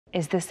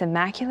is this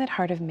Immaculate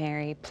Heart of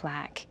Mary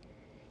plaque.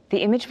 The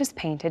image was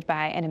painted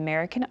by an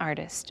American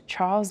artist,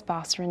 Charles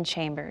Bosseron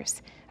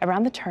Chambers,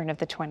 around the turn of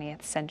the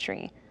 20th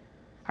century.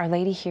 Our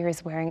Lady here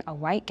is wearing a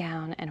white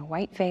gown and a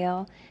white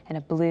veil and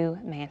a blue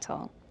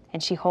mantle,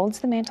 and she holds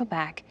the mantle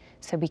back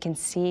so we can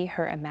see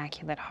her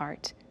Immaculate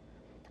Heart.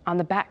 On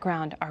the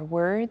background are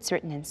words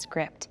written in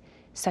script,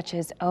 such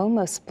as, "O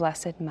most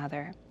blessed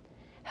Mother,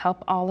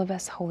 help all of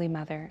us, Holy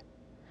Mother,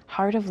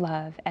 heart of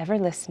love, ever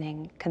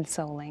listening,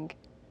 consoling."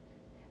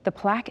 The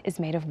plaque is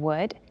made of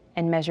wood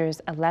and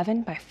measures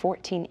 11 by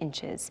 14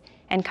 inches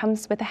and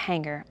comes with a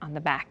hanger on the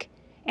back,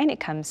 and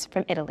it comes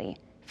from Italy,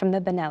 from the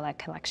Bonella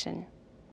collection.